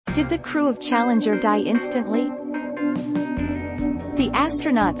Did the crew of Challenger die instantly? The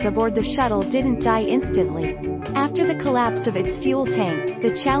astronauts aboard the shuttle didn't die instantly. After the collapse of its fuel tank,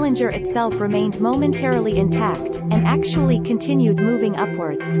 the Challenger itself remained momentarily intact, and actually continued moving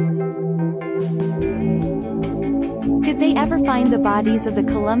upwards. Did they ever find the bodies of the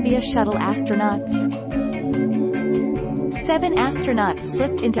Columbia shuttle astronauts? 7 astronauts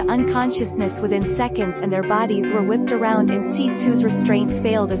slipped into unconsciousness within seconds, and their bodies were whipped around in seats whose restraints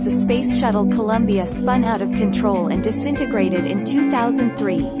failed as the Space Shuttle Columbia spun out of control and disintegrated in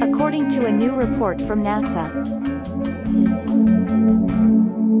 2003, according to a new report from NASA.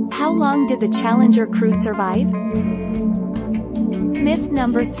 How long did the Challenger crew survive? Myth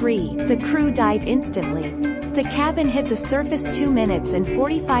number 3, the crew died instantly. The cabin hit the surface 2 minutes and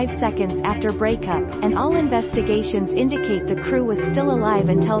 45 seconds after breakup, and all investigations indicate the crew was still alive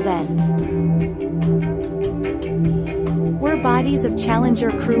until then. Were bodies of Challenger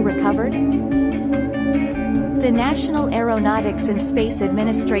crew recovered? The National Aeronautics and Space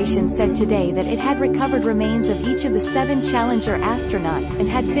Administration said today that it had recovered remains of each of the 7 Challenger astronauts and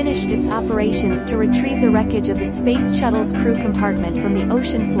had finished its operations to retrieve the wreckage of the Space Shuttle's crew compartment from the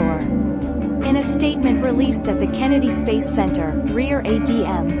ocean floor. In a statement released at the Kennedy Space Center, Rear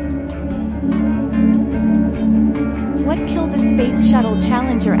ADM. What killed the Space Shuttle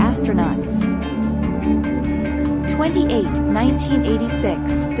Challenger astronauts? 28,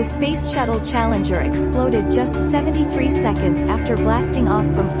 1986, the Space Shuttle Challenger exploded just 73 seconds after blasting off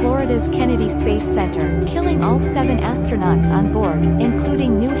from Florida's Kennedy Space Center, killing all 7 astronauts on board,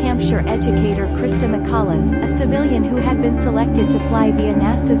 including New Hampshire educator Krista McAuliffe, a civilian who had been selected to fly via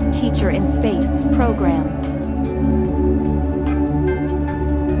NASA's Teacher in Space program.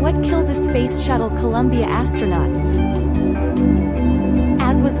 What killed the Space Shuttle Columbia astronauts?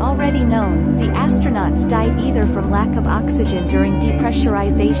 As was already known, the astronauts died either from lack of oxygen during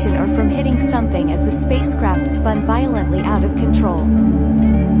depressurization or from hitting something as the spacecraft spun violently out of control.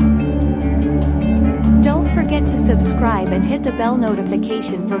 Don't forget to subscribe and hit the bell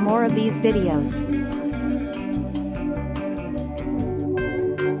notification for more of these videos.